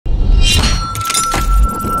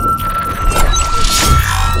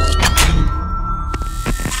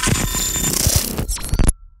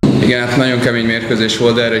Igen, hát nagyon kemény mérkőzés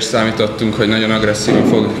volt, de erre is számítottunk, hogy nagyon agresszívan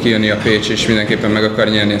fog kijönni a Pécs, és mindenképpen meg akar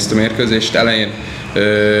nyerni ezt a mérkőzést. Elején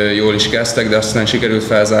jól is kezdtek, de aztán sikerült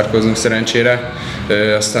felzárkóznunk szerencsére.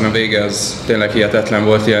 Aztán a vége az tényleg hihetetlen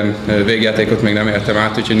volt, ilyen végjátékot még nem éltem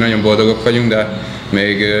át, úgyhogy nagyon boldogok vagyunk, de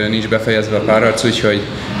még nincs befejezve a párharc, úgyhogy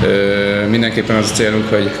mindenképpen az a célunk,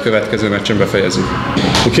 hogy következő meccsen befejezzük.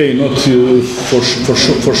 Okay, not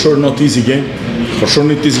for sure not easy game. For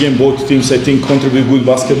sure not easy game. Both teams I think contribute good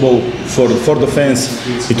basketball. For the fans,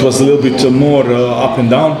 it was a little bit more up and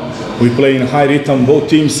down. We play in high rhythm, both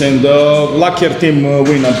teams, and luckier team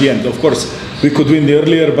win at the end. Of course, we could win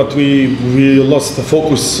earlier, but we lost the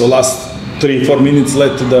focus. The last 3-4 minutes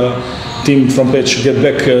let the team from Pécs get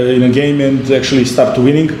back in a game and actually start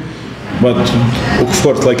winning. But of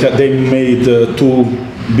course, like they made 2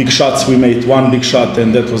 big shots, we made 1 big shot,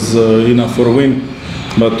 and that was enough for a win.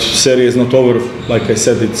 But series is not over. Like I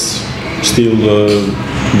said, it's still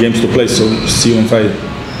games to play. So see you on Friday.